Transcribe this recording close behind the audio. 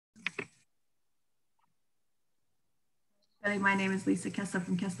My name is Lisa Keslar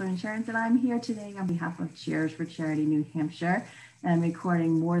from Keslar Insurance, and I'm here today on behalf of Chairs for Charity New Hampshire, and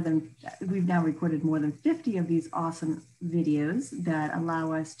we've now recorded more than 50 of these awesome videos that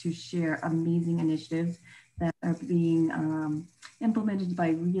allow us to share amazing initiatives that are being implemented by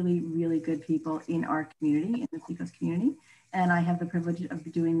really, really good people in our community, in the Seacoast community. And I have the privilege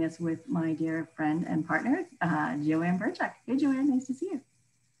of doing this with my dear friend and partner, JoAnn Burchuk. Hey, JoAnn, nice to see you.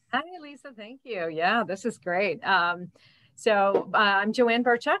 Hi, Lisa. Thank you. Yeah, this is great. I'm JoAnn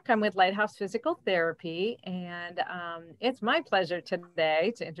Burchuk. I'm with Lighthouse Physical Therapy, and it's my pleasure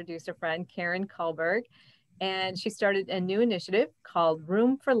today to introduce a friend, Karen Kulberg, and she started a new initiative called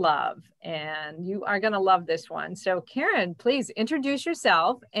Room for Love, and you are going to love this one. So, Karen, please introduce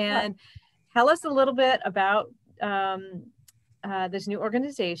yourself and tell us a little bit about this new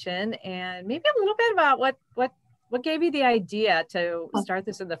organization, and maybe a little bit about what gave you the idea to start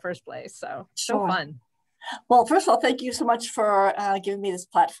this in the first place. So fun. Well, first of all, thank you so much for giving me this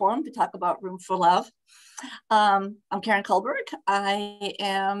platform to talk about Room for Love. I'm Karen Kulberg. I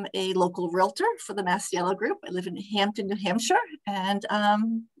am a local realtor for the Mass Yellow Group. I live in Hampton, New Hampshire, and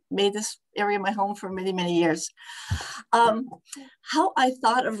made this area my home for many, many years. How I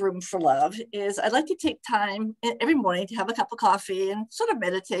thought of Room for Love is I'd like to take time every morning to have a cup of coffee and sort of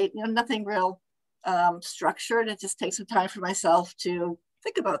meditate, nothing real structured. It just takes some time for myself to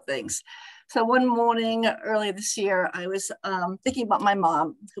think about things. So one morning earlier this year, I was thinking about my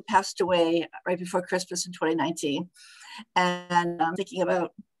mom, who passed away right before Christmas in 2019. And I'm thinking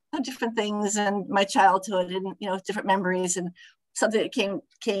about different things and my childhood and, different memories. And something that came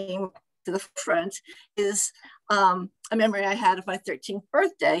to the front is a memory I had of my 13th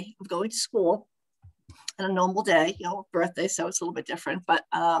birthday of going to school on a normal day, birthday, so it's a little bit different, but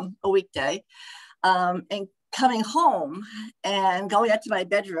a weekday. And coming home and going out to my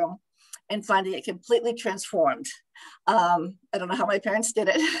bedroom and finding it completely transformed. I don't know how my parents did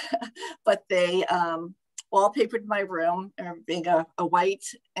it, but they wallpapered my room, being a white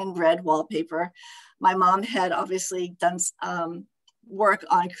and red wallpaper. My mom had obviously done work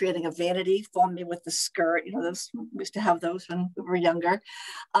on creating a vanity for me with the skirt. We used to have those when we were younger,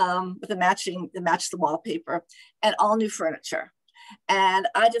 with the match the wallpaper, and all new furniture. And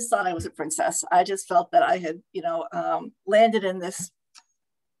I just thought I was a princess. I just felt that I had, landed in this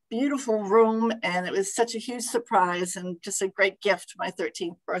beautiful room, and it was such a huge surprise and just a great gift for my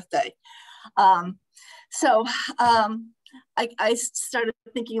 13th birthday. I started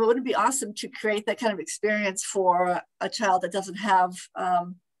thinking, well, wouldn't it be awesome to create that kind of experience for a child that doesn't have,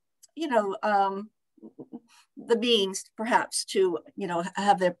 the means perhaps to,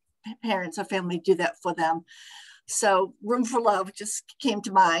 have their parents or family do that for them. So Room for Love just came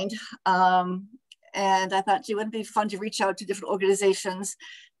to mind. And I thought, gee, wouldn't it be fun to reach out to different organizations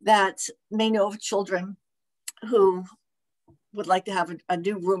that may know of children who would like to have a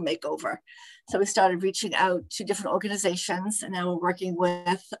new room makeover. So we started reaching out to different organizations, and now we're working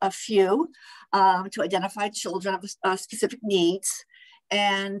with a few to identify children of specific needs.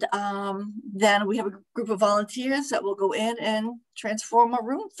 And then we have a group of volunteers that will go in and transform a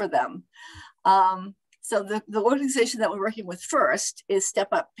room for them. So the organization that we're working with first is Step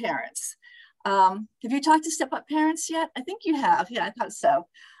Up Parents. Have you talked to Step Up Parents yet? I think you have. Yeah, I thought so.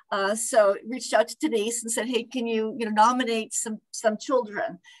 So reached out to Denise and said, hey, can you, nominate some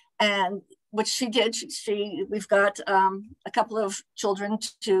children? And which she did. We've got a couple of children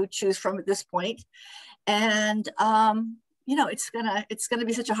to choose from at this point. And, it's gonna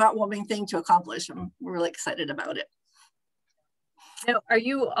be such a heartwarming thing to accomplish. We're really excited about it. Now, are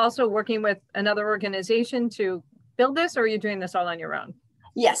you also working with another organization to build this, or are you doing this all on your own?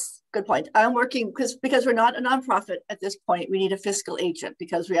 Yes, good point. I'm working because we're not a nonprofit at this point. We need a fiscal agent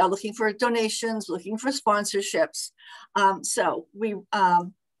because we are looking for donations, looking for sponsorships. So we,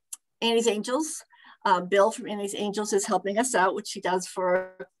 Annie's Angels, Bill from Annie's Angels is helping us out, which he does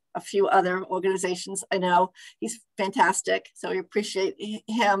for a few other organizations. I know he's fantastic. So we appreciate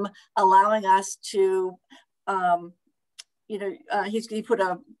him allowing us to, he put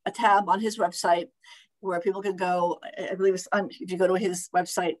a tab on his website where people can go. I believe if you go to his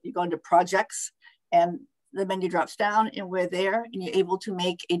website, you go into projects and the menu drops down and we're there and you're able to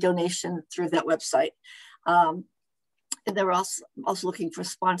make a donation through that website. And they're also looking for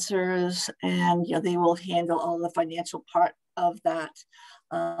sponsors, and they will handle all the financial part of that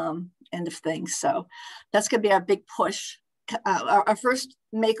end of things. So that's going to be our big push. Our first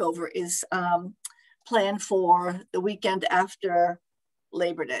makeover is planned for the weekend after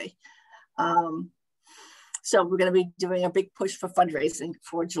Labor Day. So we're going to be doing a big push for fundraising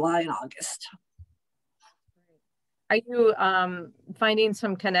for July and August. Are you finding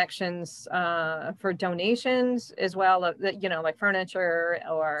some connections for donations as well, you know, like furniture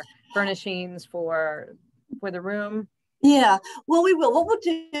or furnishings for the room? Yeah, well, we will. What we'll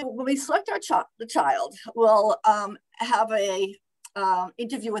do when we select the child, we'll have a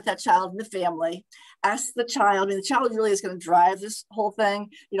interview with that child and the family. Ask the child, and the child really is going to drive this whole thing.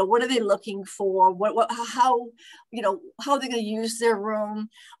 You know, what are they looking for? How, you know, how are they going to use their room?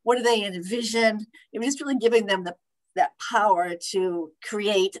 What do they envision? We're just really giving them that power to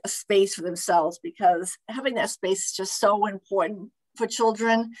create a space for themselves, because having that space is just so important for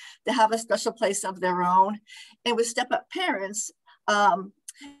children to have a special place of their own. And with Step Up Parents,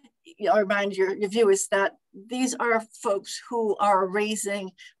 you know, remind your viewers that these are folks who are raising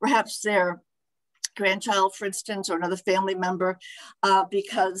perhaps their grandchild, for instance, or another family member,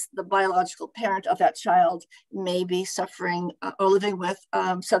 because the biological parent of that child may be suffering or living with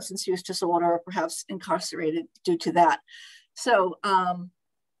substance use disorder, or perhaps incarcerated due to that. So,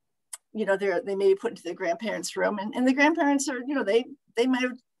 you know, they may be put into the grandparents' room, and the grandparents are, you know, they might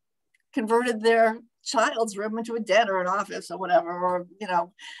have converted their child's room into a den or an office or whatever, or, you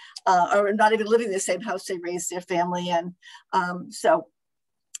know, or not even living in the same house they raised their family in. So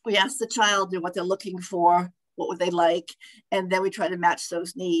we ask the child, you know, what they're looking for, what would they like, and then we try to match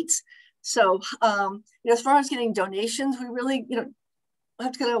those needs. So, you know, as far as getting donations, we really, you know,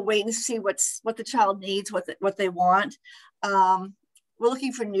 have to kind of wait and see what the child needs, what they want. We're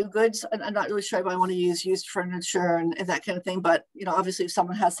looking for new goods. I'm not really sure if I want to use used furniture and that kind of thing, but, you know, obviously if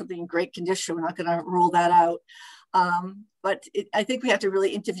someone has something in great condition, we're not going to rule that out. But I think we have to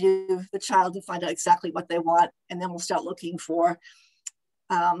really interview the child to find out exactly what they want, and then we'll start looking for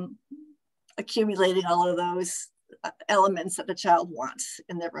accumulating all of those elements that the child wants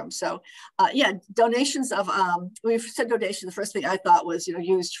in their room. So yeah, donations of, we've said donation, the first thing I thought was, you know,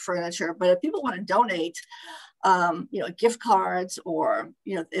 used furniture, but if people want to donate, you know, gift cards, or,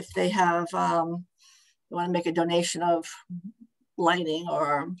 you know, if they have, want to make a donation of lighting,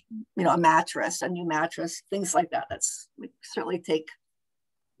 or, you know, a mattress, a new mattress, things like that. We certainly take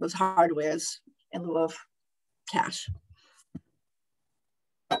those hardwares in lieu of cash.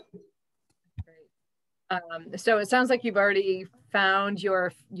 Great. So it sounds like you've already found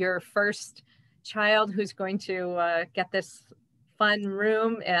your first child who's going to get this fun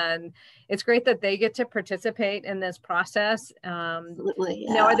room, and it's great that they get to participate in this process. Absolutely.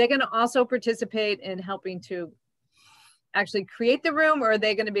 Yeah. Now, are they going to also participate in helping to actually create the room, or are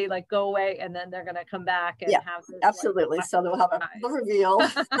they going to be like, go away, and then they're going to come back and have this, absolutely, like, so they'll have the reveal.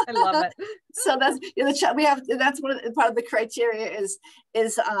 I love it. So that's, you know, that's part of the criteria is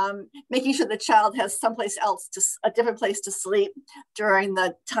making sure the child has someplace else, a different place to sleep during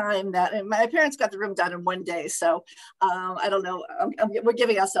the time that, and my parents got the room done in one day, so I don't know, we're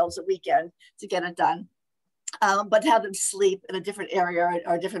giving ourselves a weekend to get it done. But have them sleep in a different area,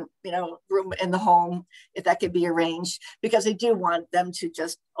 or a different, you know, room in the home, if that could be arranged, because I do want them to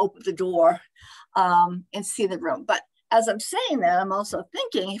just open the door and see the room. But as I'm saying that, I'm also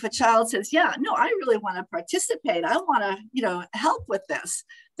thinking, if a child says, yeah, no, I really want to participate, I want to, you know, help with this,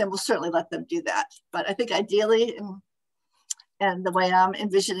 then we'll certainly let them do that. But I think ideally, and the way I'm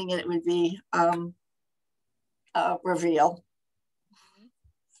envisioning it, it would be a reveal.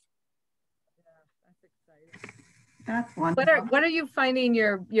 That's wonderful. What are you finding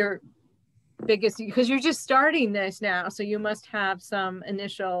your biggest, because you're just starting this now, so you must have some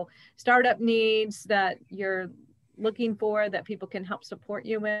initial startup needs that you're looking for that people can help support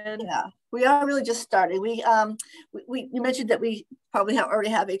you in? Yeah, we are really just starting. You mentioned that we probably already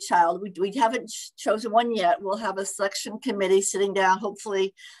have a child. We haven't chosen one yet. We'll have a selection committee sitting down,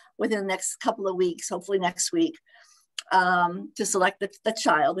 hopefully within the next couple of weeks, hopefully next week, to select the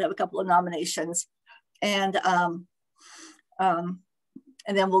child. We have a couple of nominations, and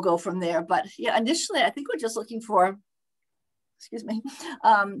then we'll go from there. But yeah, initially, I think we're just looking for, excuse me,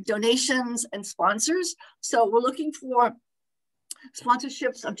 donations and sponsors. So we're looking for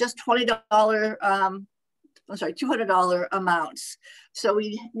sponsorships of just $200 amounts. So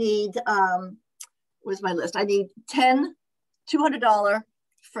we need, where's my list? I need 10 $200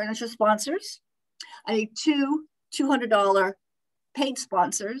 furniture sponsors. I need 2 $200 paint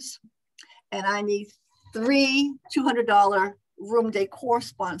sponsors. And I need 3 $200 room decor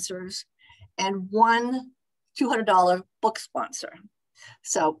sponsors, and 1 $200 book sponsor.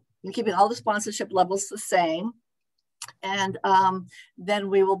 So we're keeping all the sponsorship levels the same. And then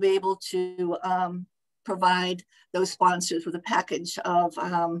we will be able to provide those sponsors with a package of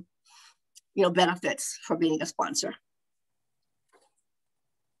you know, benefits for being a sponsor.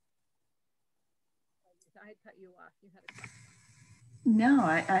 I cut you off. You had a question. No,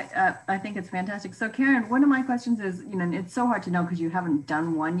 I think it's fantastic. So Karen, one of my questions is, and it's so hard to know because you haven't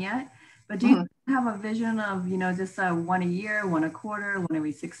done one yet, but do you have a vision of, just one a year, one a quarter, one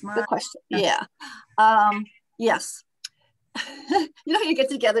every 6 months? Good question. Yeah. Yes. You get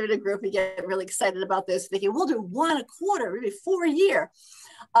together in a group, you get really excited about this, thinking we'll do one a quarter, maybe 4 a year.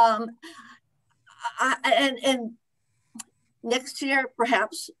 And next year,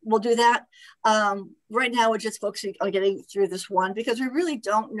 perhaps we'll do that. Right now, we're just focusing on getting through this one because we really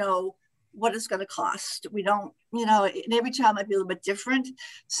don't know what it's going to cost. We don't, and every child might be a little bit different.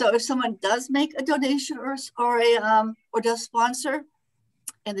 So if someone does make a donation or does sponsor,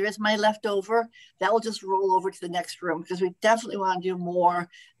 and there is money left over, that will just roll over to the next room because we definitely want to do more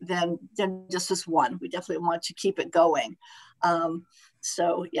than just this one. We definitely want to keep it going.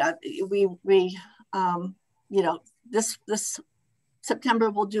 So yeah, this September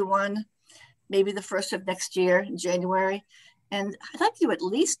we'll do one, maybe the first of next year in January. And I'd like to do at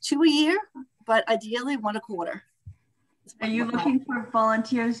least 2 a year, but ideally 1 a quarter. Are you looking for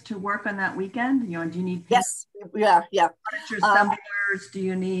volunteers to work on that weekend? Do you need? Yes, we are. Yeah. Assemblers, do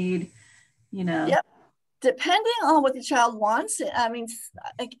you need, Yep. Depending on what the child wants. I mean,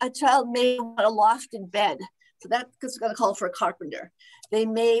 a child may want a loft in bed. So that's going to call for a carpenter. They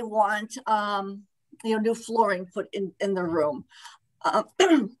may want, new flooring put in the room.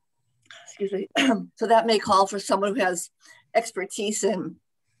 Excuse me. So that may call for someone who has expertise in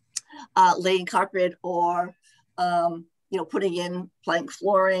laying carpet or, putting in plank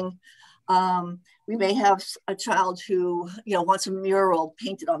flooring. We may have a child who, wants a mural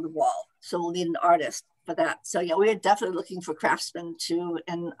painted on the wall. So we'll need an artist for that. So yeah, we're definitely looking for craftsmen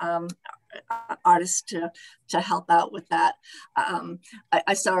and artists to help out with that.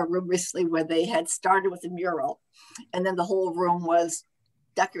 I saw a room recently where they had started with a mural and then the whole room was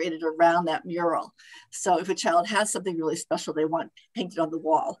decorated around that mural. So if a child has something really special they want painted on the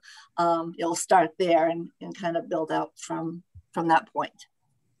wall, you'll start there and kind of build out from that point.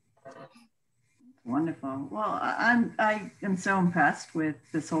 Wonderful. Well, I am so impressed with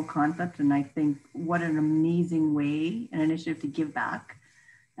this whole concept, and I think what an amazing way, an initiative to give back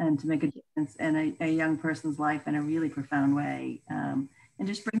and to make a difference in a young person's life in a really profound way, and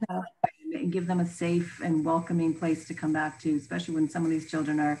just bring them and give them a safe and welcoming place to come back to, especially when some of these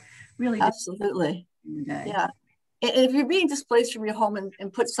children are really absolutely in the day. Yeah. And if you're being displaced from your home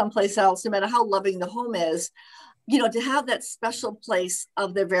and put someplace else, no matter how loving the home is, to have that special place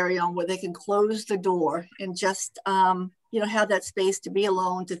of their very own where they can close the door and just, have that space to be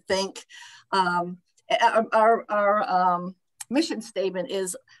alone, to think. Our mission statement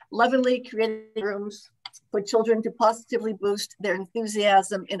is lovingly created rooms for children to positively boost their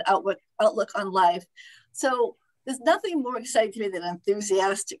enthusiasm and outlook on life. So there's nothing more exciting to me than an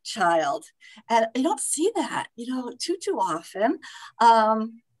enthusiastic child. And you don't see that, too often.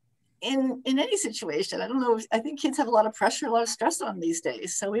 In any situation. I don't know. I think kids have a lot of pressure, a lot of stress on these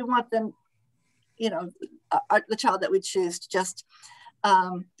days. So we want them, the child that we choose to just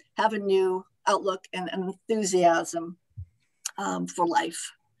have a new outlook and enthusiasm for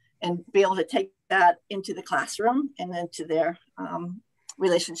life and be able to take that into the classroom and into their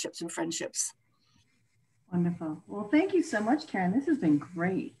relationships and friendships. Wonderful. Well, thank you so much, Karen. This has been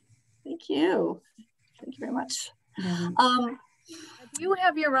great. Thank you. Thank you very much. Do you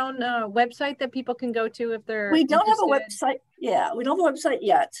have your own website that people can go to if they're We don't interested? have a website. Yeah, we don't have a website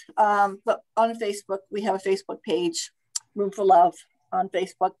yet. But on Facebook, we have a Facebook page, Room for Love on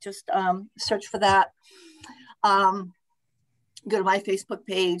Facebook. Just search for that. Go to my Facebook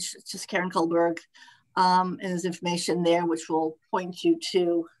page. It's just Karen Kulberg. And there's information there which will point you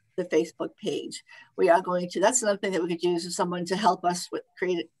to the Facebook page. We are going to, that's another thing that we could use is someone to help us with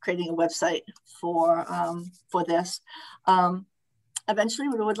creating a website for this. Eventually,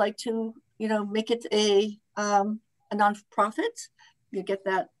 we would like to, make it a nonprofit. You get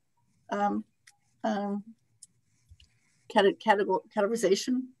that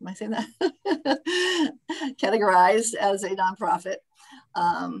categorization. Am I saying that? Categorized as a nonprofit,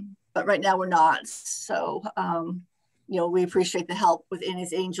 but right now we're not. So, we appreciate the help with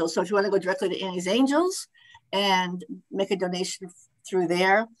Annie's Angels. So if you want to go directly to Annie's Angels and make a donation through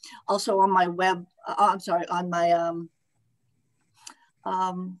there, also on my on my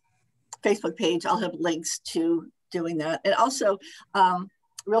Facebook page, I'll have links to doing that. And also,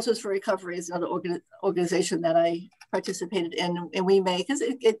 Realtors for Recovery is another organization that I participated in, and we may, because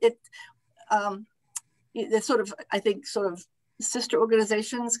it's sort of, I think, sort of sister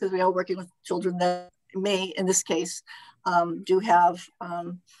organizations, because we are working with children that may, in this case, do have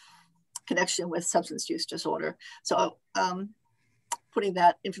connection with substance use disorder. So putting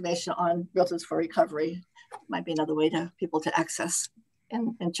that information on Realtors for Recovery might be another way to people to access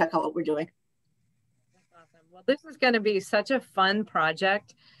and check out what we're doing. That's awesome. Well, this is going to be such a fun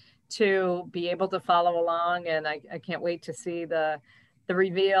project to be able to follow along, and I can't wait to see the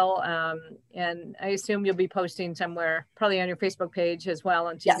reveal. And I assume you'll be posting somewhere, probably on your Facebook page as well,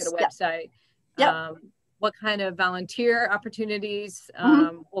 until you get a website. Yep. What kind of volunteer opportunities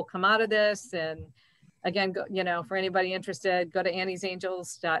will come out of this? And again, for anybody interested, go to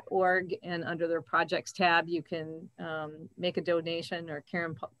anniesangels.org, and under their projects tab, you can make a donation, or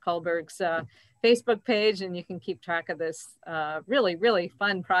Karen Kulberg's Facebook page, and you can keep track of this really, really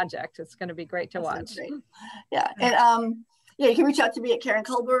fun project. It's going to be great to watch. Great. Yeah. And you can reach out to me at Karen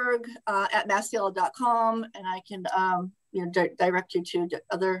Kulberg at massyellow.com, and I can direct you to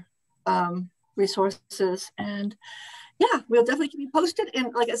other resources. And yeah, we'll definitely keep you posted.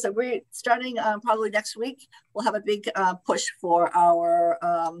 And like I said, we're starting probably next week. We'll have a big push for our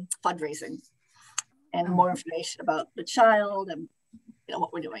fundraising and more information about the child and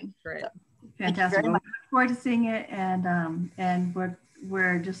what we're doing. Great. So, fantastic. Well, we look forward to seeing it, and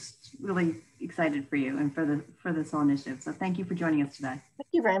we're just really excited for you and for this whole initiative. So thank you for joining us today. Thank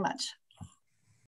you very much.